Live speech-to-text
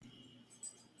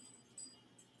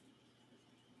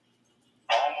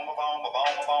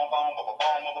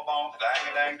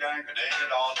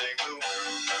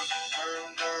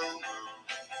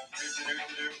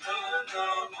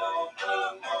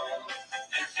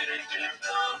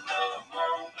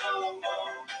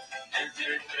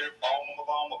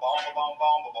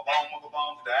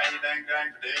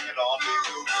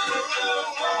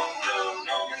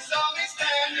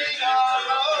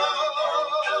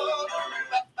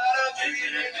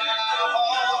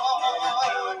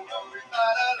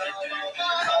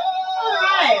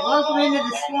Welcome into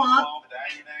the swamp.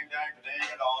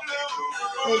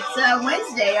 It's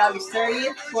Wednesday, August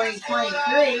 30th,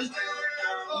 2023,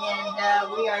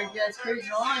 and we are just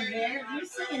cruising along here.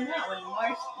 Who's singing that one?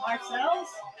 Marcel's?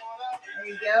 There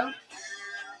you go.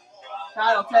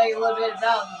 Todd will tell you a little bit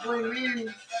about the Blue Moon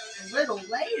a little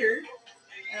later.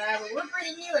 But we're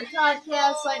bringing you a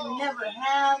Toddcast like we never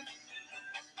have.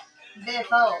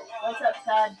 Biffo. What's up,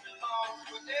 Todd?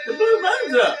 The blue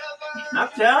moon's up. I'm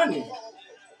telling you.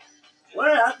 We're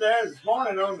out there this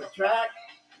morning on the track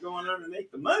going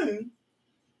underneath the moon,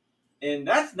 and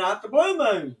that's not the blue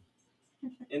moon.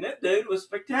 And that dude was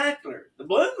spectacular. The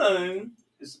blue moon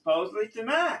is supposedly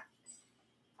tonight.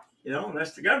 You know,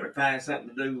 unless the government finds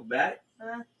something to do about it,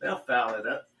 they'll foul it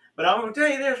up. But I'm going to tell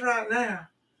you this right now.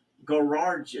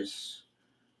 Gorgeous,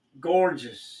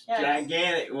 yes.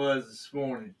 Gigantic it was this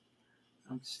morning.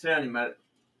 I'm just telling you, I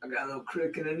got a little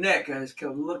crook in the neck. I just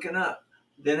kept looking up.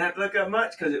 Didn't have to look up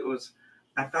much because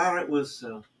I thought it was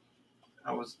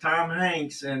Tom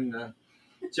Hanks and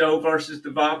Joe versus the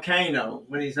volcano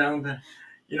when he's on the,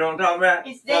 you know what I'm talking about?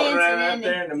 He's dancing around out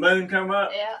there and the moon come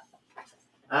up. Yeah.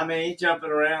 I mean, he's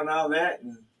jumping around and all that,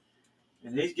 and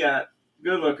he's got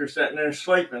good looker sitting there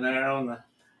sleeping there on the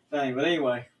thing. But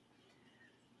anyway,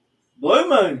 blue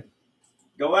moon.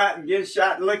 Go out and get a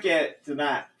shot to look at it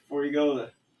tonight before you go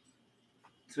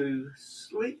to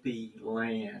Sleepy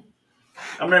Land.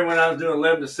 I remember when I was doing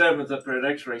 11 to 7th up there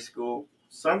at X-ray school,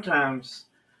 sometimes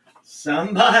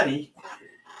somebody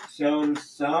showed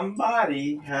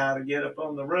somebody how to get up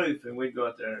on the roof, and we'd go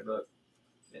out there and look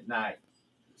at night.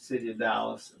 The city of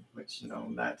Dallas, which,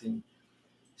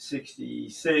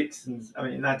 1966,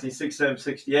 1967,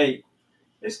 68,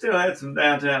 it still had some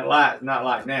downtown lights, not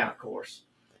like now, of course,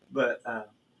 but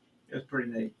it was pretty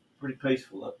neat, pretty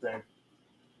peaceful up there.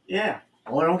 Yeah,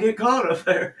 I don't get caught up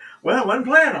there. Well, I wasn't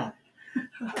planning on it.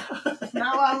 That's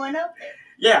not why I went up there.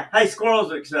 Yeah. Hey,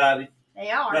 squirrels are excited. They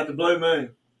are. About the blue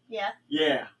moon. Yeah.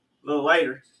 Yeah. A little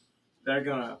later, they're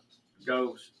going to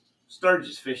go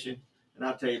sturgeon fishing, and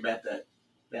I'll tell you about that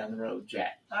down the road,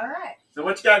 Jack. All right. So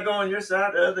what you got going on your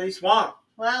side of the swamp?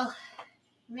 Well,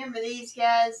 remember these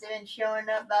guys? They've been showing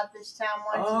up about this time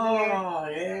once a year. Oh,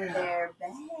 yeah. They're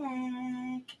back.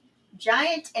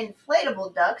 Giant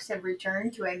inflatable ducks have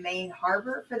returned to a Maine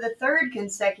harbor for the third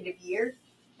consecutive year.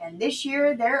 And this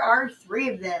year, there are 3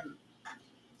 of them.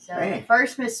 So the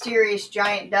first mysterious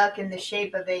giant duck in the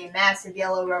shape of a massive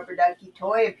yellow rubber ducky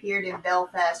toy appeared in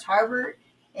Belfast Harbor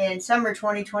in summer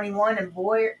 2021 and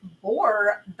bore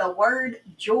the word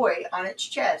joy on its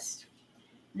chest.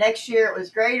 Next year, it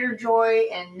was greater joy,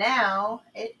 and now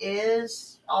it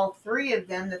is all 3 of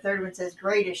them. The third one says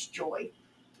greatest joy.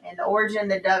 And the origin of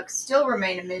the ducks still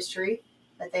remain a mystery,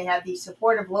 but they have the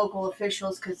support of local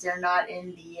officials because they're not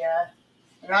in the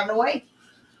way.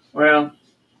 Well,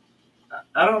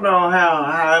 I don't know how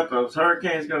high up those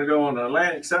hurricanes going to go on the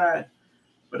Atlantic side,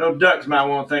 but those ducks might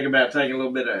want to think about taking a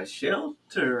little bit of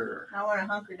shelter. I want to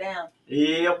hunker down.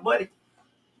 Yeah, buddy.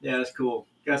 Yeah, that's cool.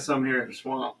 Got some here in the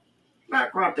swamp.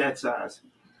 Not quite that size.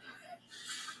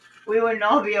 We wouldn't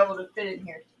all be able to fit in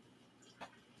here.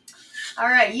 All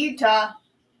right, Utah.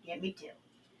 Get me too.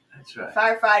 That's right.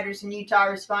 Firefighters in Utah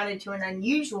responded to an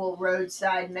unusual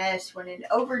roadside mess when an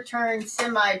overturned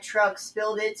semi-truck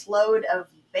spilled its load of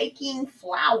baking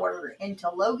flour into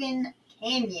Logan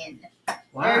Canyon.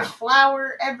 Wow. There's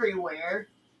flour everywhere,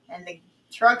 and the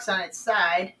truck's on its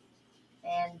side.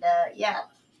 And, yeah.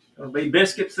 It'll be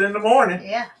biscuits in the morning.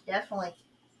 Yeah, definitely.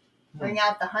 Bring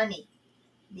out the honey.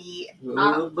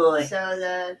 Oh, boy.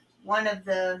 So one of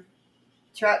the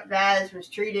truck guys was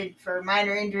treated for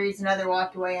minor injuries, another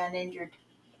walked away uninjured.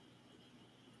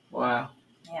 Wow.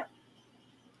 Yep.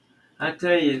 I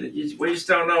tell you, we just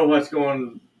don't know what's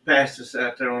going past us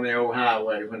out there on the old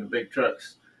highway when the big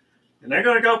trucks, and they're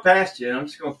going to go past you. I'm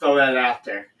just going to throw that out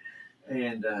there.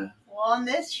 And well, on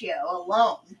this show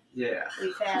alone, yeah,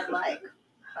 we've had like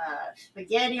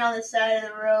spaghetti on the side of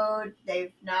the road.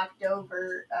 They've knocked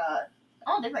over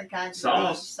all different kinds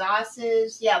of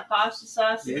sauces. Yeah, pasta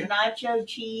sauces, nacho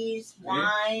cheese,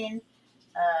 wine,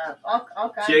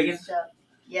 all kinds of stuff.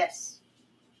 Yes.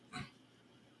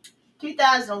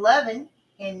 2011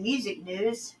 in music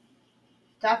news.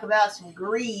 Talk about some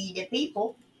greedy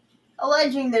people.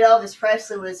 Alleging that Elvis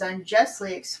Presley was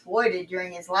unjustly exploited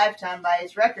during his lifetime by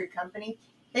his record company,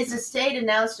 his estate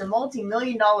announced a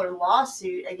multi-million-dollar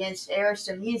lawsuit against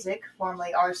Arista Music,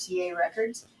 formerly RCA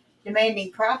Records,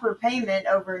 demanding proper payment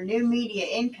over new media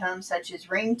income such as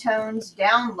ringtones,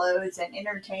 downloads, and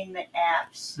entertainment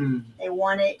apps. They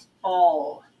want it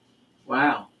all.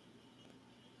 Wow.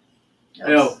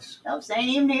 Elvis ain't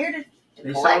even here to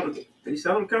collect it. He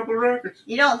sold a couple of records.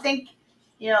 You don't think,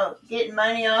 getting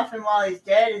money off him while he's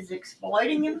dead is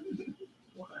exploiting him?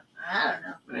 I don't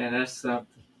know. Man, that's something.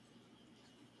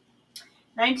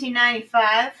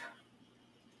 1995,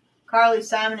 Carly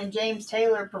Simon and James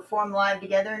Taylor performed live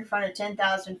together in front of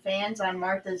 10,000 fans on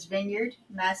Martha's Vineyard,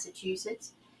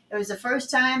 Massachusetts. It was the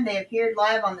first time they appeared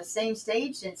live on the same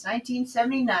stage since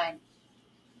 1979.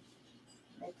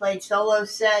 They played solo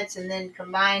sets and then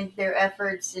combined their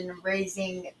efforts in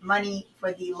raising money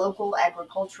for the local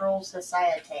agricultural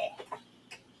society.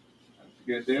 That's a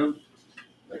good deal.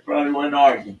 They probably went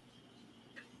arguing.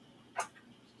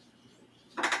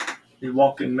 The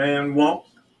walking man walk.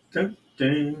 Dun,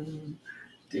 dun.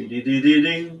 Ding, ding, ding,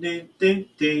 ding, ding, ding,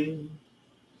 ding.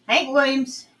 Hank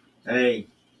Williams. Hey,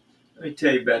 let me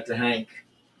tell you about the Hank.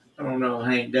 I don't know how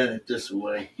Hank done it this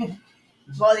way.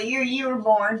 Well, the year you were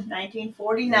born,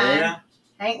 1949, Yeah.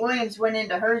 Hank Williams went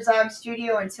into Herzog's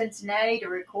studio in Cincinnati to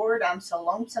record I'm So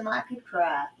Lonesome I Could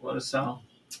Cry. What a song.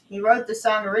 He wrote the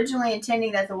song originally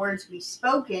intending that the words be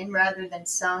spoken rather than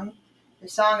sung. The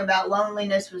song about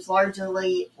loneliness was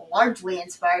largely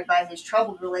inspired by his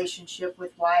troubled relationship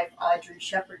with wife Audrey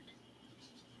Shepard.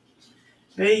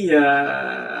 Hey,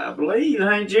 I believe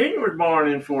Hank Jr. was born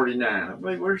in 49. I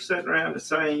believe we're sitting around the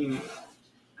same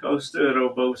close to it,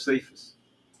 old Bo Cephas.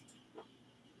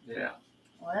 Yeah.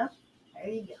 Well, there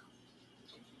you go.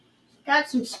 Got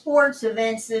some sports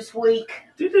events this week.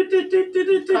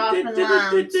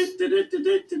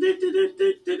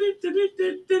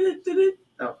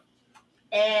 Oh.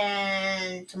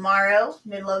 And tomorrow,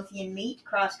 Midlothian meet,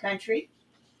 cross country.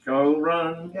 Go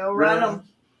run. Go run them.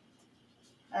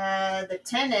 The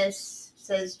tennis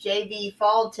says JV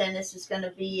fall tennis is going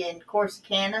to be in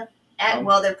Corsicana.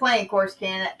 Well, they're playing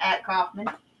Corsicana at Kaufman.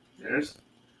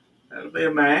 That'll be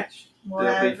a match.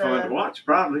 That'll be fun to watch,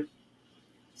 probably.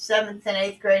 7th and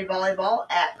 8th grade volleyball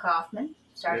at Kaufman.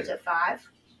 Starts at 5.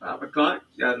 5 o'clock.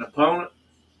 Got an opponent.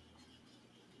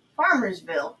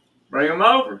 Farmersville. Bring them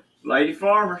over. Lady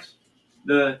Farmers.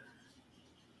 The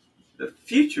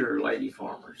future Lady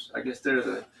Farmers. I guess they're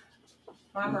the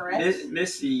Farmerettes.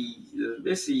 Missy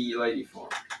Lady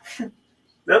Farmers.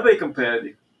 They'll be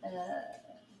competitive.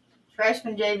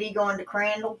 Freshman JV going to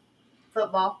Crandall.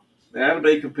 Football. That'll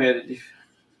be competitive.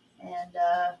 And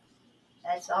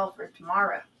that's all for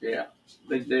tomorrow. Yeah.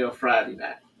 Big deal Friday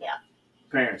night. Yeah.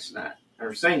 Parents' night.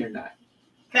 Or senior night.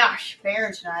 Gosh,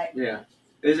 parents' night. Yeah.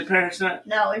 Is it parents' night?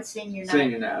 No, it's senior night.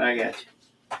 Senior night. I got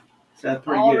you. Sounds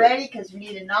pretty all good. ready? Because we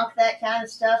need to knock that kind of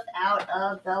stuff out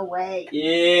of the way.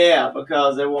 Yeah,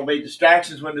 because there won't be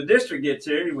distractions when the district gets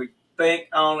here. We think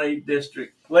only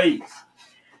district, please.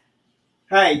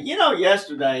 Hey,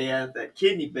 yesterday that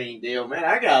kidney bean deal, man,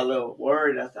 I got a little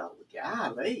worried. I thought,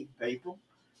 golly, people.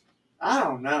 I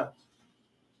don't know.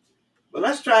 But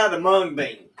let's try the mung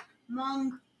bean.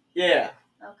 Mung? Yeah.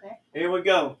 Okay. Here we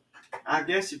go. I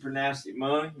guess you pronounced it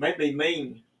mung. Maybe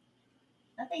mean.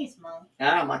 I think it's mung.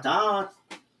 Ah, my God.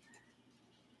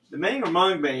 The Ming or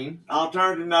mung bean,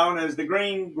 alternatively known as the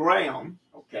green graham.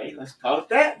 Okay, let's call it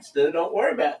that instead. Don't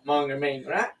worry about mung or mean,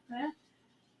 right? Yeah.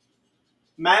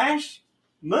 Mash,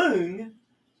 mung,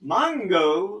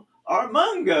 mango, or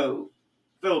mungo,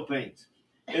 Philippines,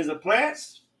 is a plant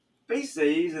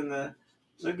species in the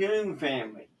legume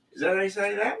family. Is that how you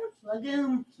say that one?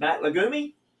 Legume. Not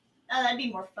legume? Oh, that'd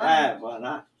be more fun. Well,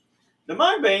 not. The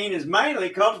mung bean is mainly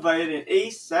cultivated in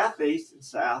East, Southeast, and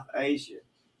South Asia.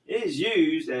 It is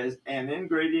used as an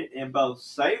ingredient in both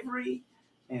savory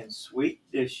and sweet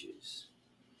dishes.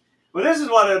 Well, this is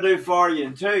what it'll do for you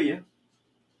and to you.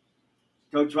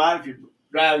 Coach White, if you're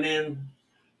driving in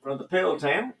from the Pill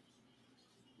Town,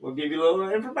 we'll give you a little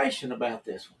information about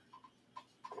this one.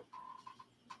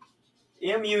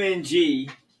 MUNG,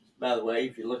 by the way,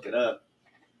 if you look it up,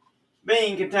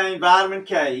 bean contains vitamin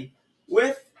K,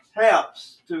 which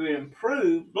helps to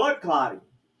improve blood clotting.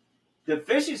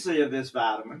 Deficiency of this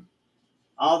vitamin,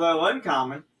 although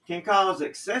uncommon, can cause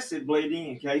excessive bleeding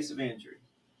in case of injury.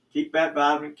 Keep that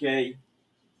vitamin K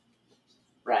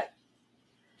right.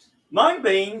 Mung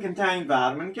bean contains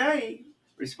vitamin K,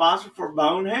 responsible for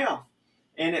bone health,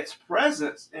 and its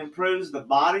presence improves the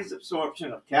body's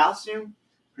absorption of calcium,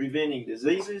 preventing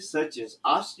diseases such as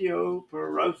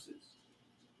osteoporosis.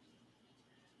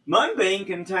 Mung bean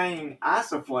contain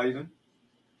isoflavone,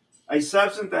 a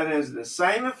substance that has the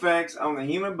same effects on the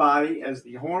human body as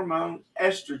the hormone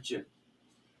estrogen.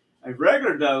 A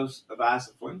regular dose of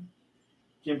isoflavone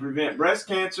can prevent breast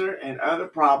cancer and other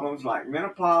problems like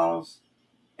menopause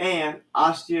and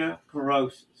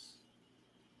osteoporosis.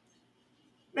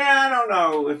 Now, I don't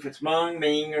know if it's mung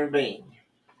bean or bean,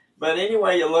 but any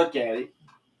way you look at it,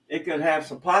 it could have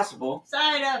some possible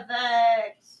side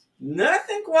effects.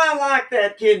 Nothing quite like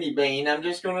that kidney bean, I'm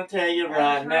just going to tell you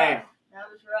right now. That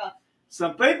was rough.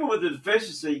 Some people with a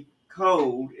deficiency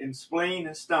cold in spleen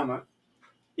and stomach,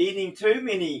 eating too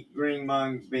many green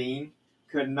mung bean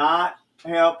could not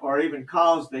help or even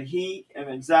cause the heat and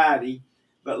anxiety,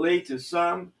 but lead to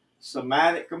some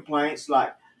somatic complaints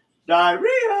like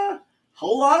diarrhea.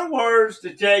 Whole lot of words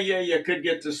to tell you could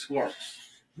get the squirts.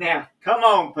 Now, come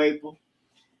on, people.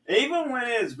 Even when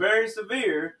it is very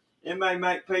severe, it may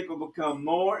make people become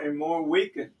more and more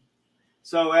weakened.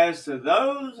 So as to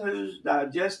those whose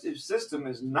digestive system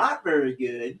is not very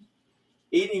good,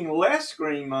 eating less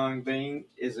green mung bean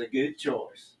is a good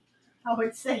choice. I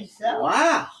would say so.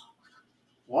 Wow.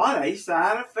 What a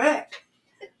side effect.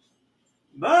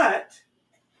 But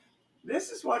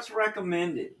this is what's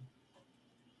recommended.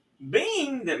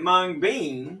 Being that mung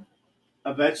bean,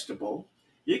 a vegetable,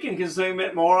 you can consume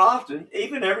it more often,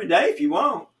 even every day if you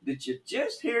want. Did you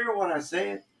just hear what I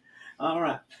said? All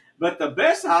right. But the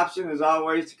best option is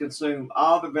always to consume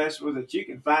all the vegetables that you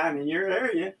can find in your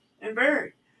area and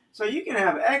vary, so you can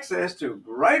have access to a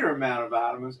greater amount of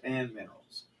vitamins and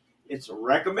minerals. It's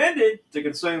recommended to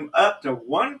consume up to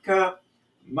 1 cup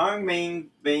mung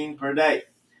bean per day,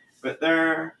 but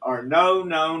there are no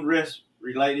known risks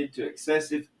related to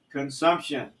excessive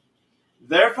consumption.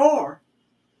 Therefore,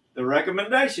 the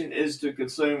recommendation is to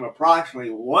consume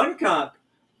approximately 1 cup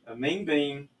of mung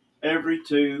bean every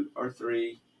 2 or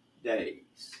 3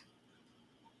 days.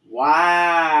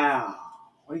 Wow.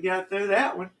 We got through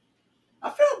that one.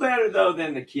 I feel better, though,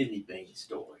 than the kidney bean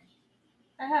story.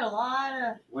 I had a lot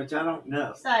of which I don't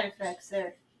know. Side effects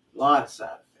there. A lot of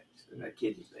side effects in that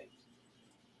kidney bean.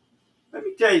 Let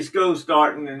me tell you, school's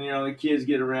starting, and the kids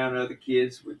get around other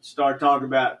kids. We start talking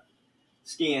about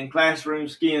classroom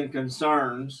skin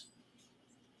concerns.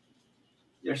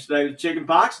 Yesterday was chicken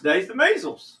pox, today's the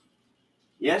measles.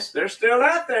 Yes, they're still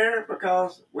out there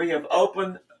because we have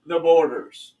opened the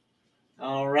borders.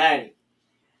 All righty.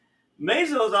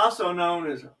 Measles, also known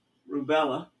as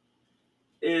rubella,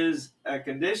 is a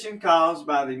condition caused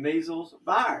by the measles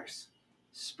virus.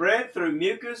 Spread through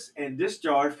mucus and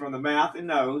discharge from the mouth and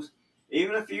nose.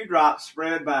 Even a few drops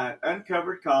spread by an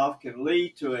uncovered cough can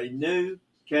lead to a new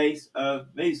case of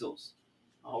measles.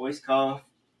 Always cough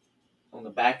on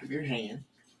the back of your hand.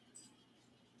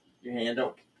 Your hand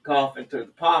don't cough into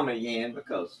the palm of your hand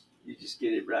because you just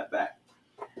get it right back.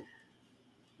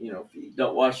 If you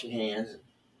don't wash your hands and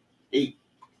eat.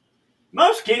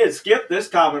 Most kids skip this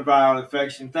common viral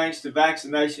infection thanks to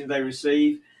vaccinations they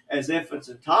receive as infants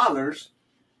and toddlers,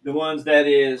 the ones that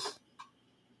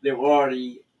were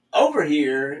already over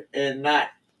here and not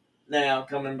now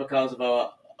coming because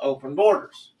of open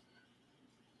borders.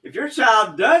 If your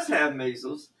child does have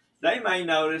measles, they may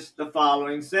notice the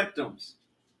following symptoms: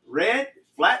 red,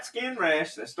 flat skin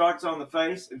rash that starts on the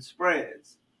face and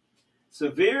spreads,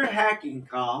 severe hacking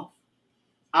cough,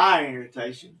 eye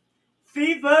irritation,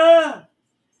 fever,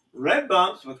 red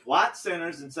bumps with white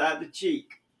centers inside the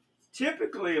cheek,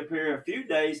 typically appear a few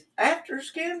days after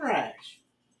skin rash.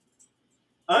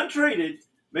 Untreated,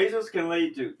 measles can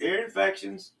lead to ear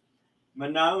infections,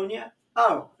 pneumonia.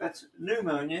 Oh, that's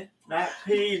pneumonia, not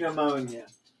pneumonia.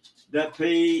 The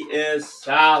P is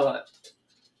silent.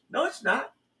 No, it's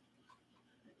not.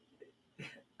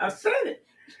 I said it.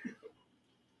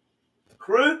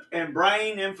 Croup and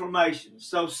brain inflammation.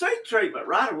 So seek treatment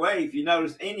right away if you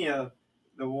notice any of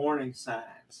the warning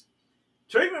signs.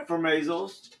 Treatment for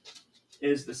measles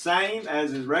is the same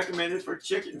as is recommended for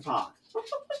chicken pox,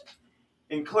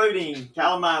 including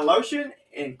calamine lotion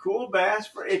and cool baths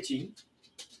for itching,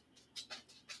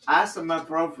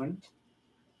 ibuprofen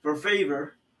for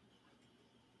fever,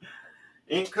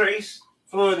 increased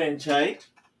fluid intake,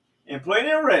 and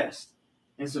plenty of rest.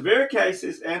 In severe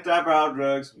cases, antiviral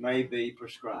drugs may be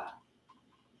prescribed.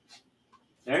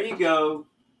 There you go.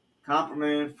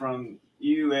 Compliment from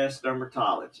U.S.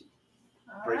 Dermatology.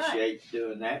 Appreciate you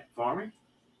doing that for me.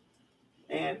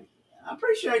 And I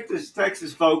appreciate this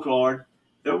Texas folklore.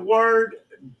 The word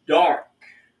dark.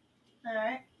 All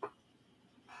right.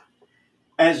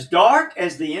 As dark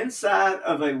as the inside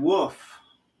of a wolf.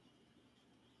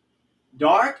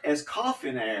 Dark as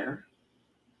coffin air.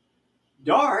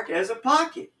 Dark as a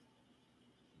pocket.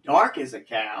 Dark as a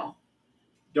cow.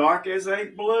 dark as a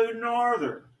blue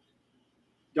norther,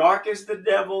 dark as the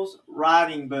devil's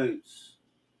riding boots,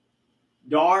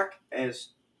 dark as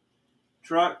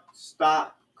truck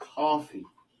stop coffee.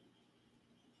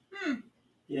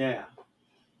 Yeah,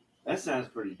 that sounds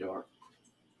pretty dark.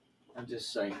 I'm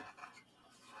just saying.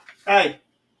 Hey,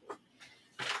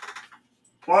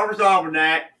 Farmer's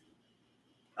Almanac,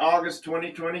 August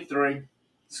 2023.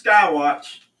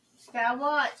 Skywatch.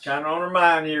 Skywatch. Kind of on our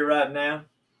mind here right now.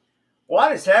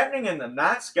 What is happening in the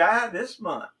night sky this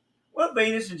month? Well,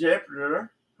 Venus and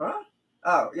Jupiter. Huh?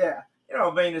 Oh, yeah.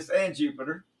 Venus and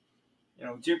Jupiter.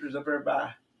 Jupiter's up there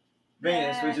by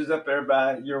Venus, which is up there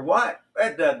by your what?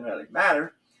 That doesn't really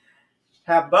matter.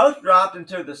 Have both dropped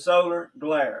into the solar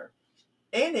glare,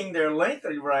 ending their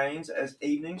lengthy reigns as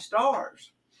evening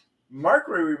stars.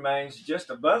 Mercury remains just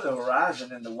above the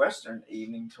horizon in the western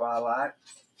evening twilight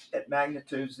at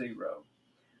magnitude 0.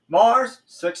 Mars,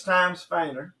 6 times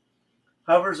fainter,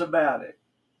 hovers about it.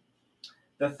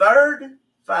 The third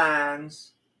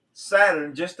finds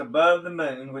Saturn just above the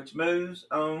moon, which moves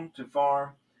on to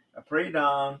form a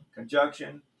pre-dawn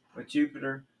conjunction with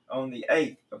Jupiter on the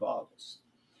 8th of August.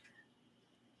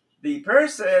 The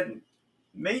Perseid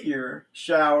meteor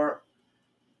shower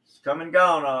is come and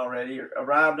gone already,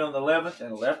 arrived on the 11th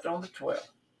and left on the 12th.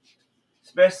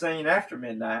 It's best seen after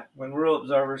midnight, when world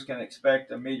observers can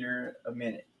expect a meteor a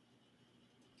minute.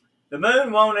 The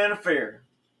moon won't interfere,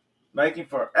 making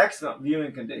for excellent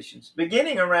viewing conditions.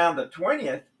 Beginning around the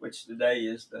 20th, which today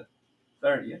is the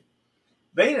 30th,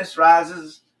 Venus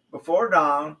rises before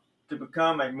dawn to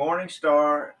become a morning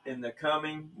star in the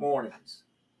coming mornings.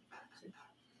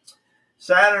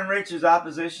 Saturn reaches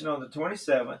opposition on the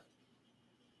 27th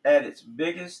at its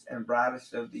biggest and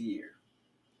brightest of the year.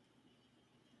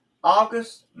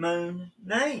 August moon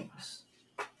names.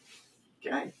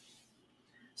 Okay.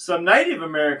 Some Native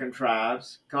American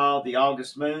tribes called the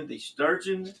August moon the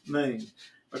sturgeon moon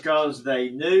because they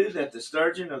knew that the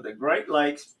sturgeon of the Great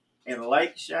Lakes and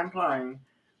Lake Champlain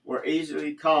were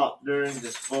easily caught during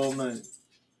this full moon.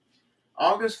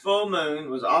 August full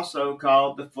moon was also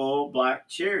called the full black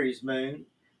cherries moon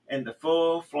and the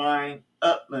full flying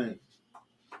up moon.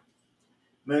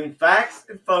 Moon facts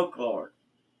and folklore.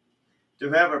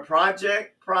 To have a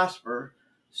project prosper,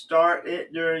 start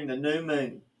it during the new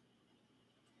moon.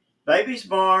 Babies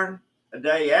born a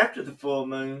day after the full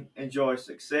moon enjoy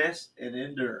success and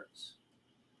endurance.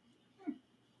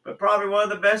 But probably one of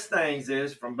the best things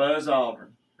is from Buzz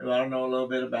Aldrin, who I don't know a little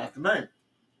bit about the moon.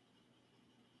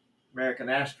 American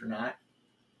astronaut.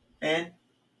 And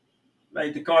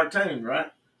made the cartoon,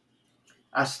 right?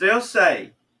 I still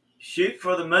say, shoot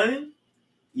for the moon,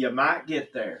 you might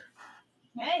get there.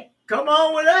 Hey. Come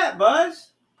on with that,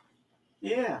 Buzz.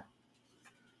 Yeah.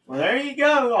 Well, there you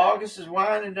go. August is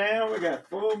winding down. We got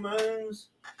full moons.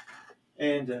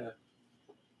 And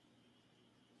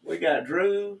we got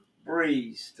Drew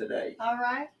Brees today. All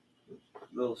right.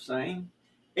 Little saying.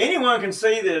 Anyone can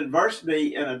see the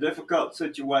adversity in a difficult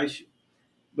situation,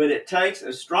 but it takes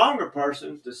a stronger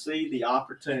person to see the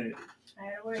opportunity.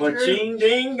 But ching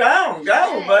ding gong.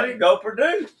 Go, buddy. Go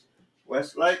Purdue.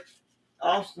 Westlake,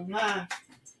 Austin High.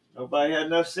 Nobody had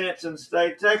enough sense in the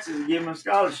state of Texas to give him a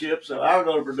scholarship, so I'll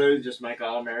go to Purdue, just make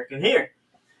All-American here.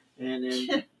 And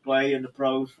then play in the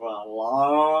pros for a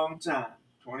long time,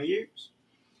 20 years.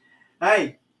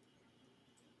 Hey,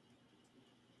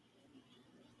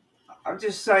 I'm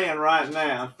just saying right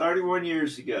now, 31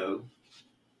 years ago,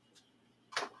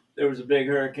 there was a big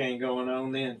hurricane going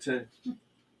on then, too,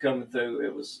 coming through.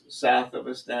 It was south of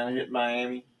us, down hit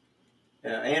Miami.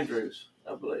 Andrews,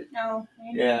 I believe. No.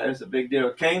 Yeah, it was a big deal.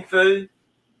 It came through,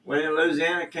 went in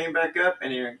Louisiana, came back up,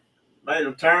 and he made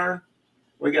a turn.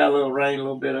 We got a little rain, a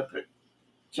little bit up at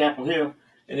Chapel Hill,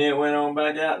 and then it went on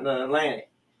back out in the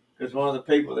Atlantic because one of the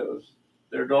people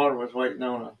their daughter was waiting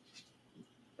on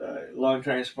a lung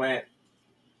transplant.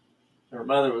 Her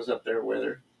mother was up there with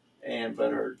her,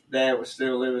 but her dad was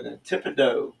still living in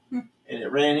Thibodaux, and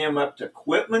it ran him up to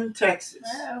Quitman, Texas,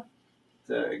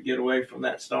 to get away from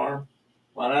that storm.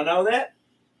 Why do I know that?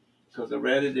 Because I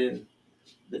read it in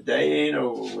The Day Ain't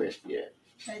Over With Yet.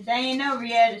 The Day Ain't Over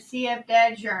Yet, a CF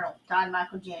Dad Journal, Todd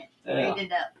Michael Gent. Yeah. Read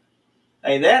it up.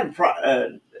 Hey, that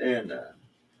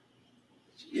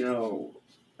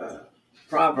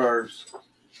Proverbs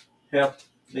helped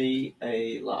me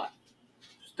a lot.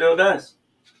 Still does.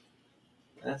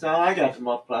 That's all I got to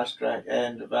multiply, strike,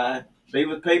 add, and divide. Be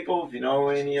with people. If you know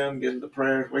any of them, give them the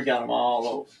prayers. We got them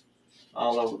all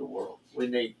over the world. We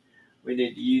need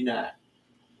to unite.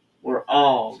 We're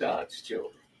all God's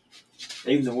children,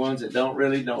 even the ones that don't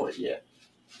really know it yet.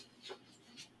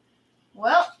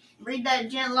 Well, read that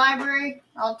gent library.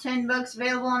 All 10 books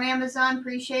available on Amazon.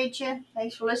 Appreciate you.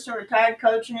 Thanks for listening. Retired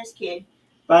coach and his kid.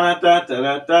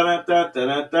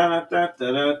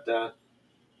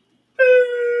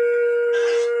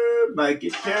 Make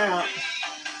it count.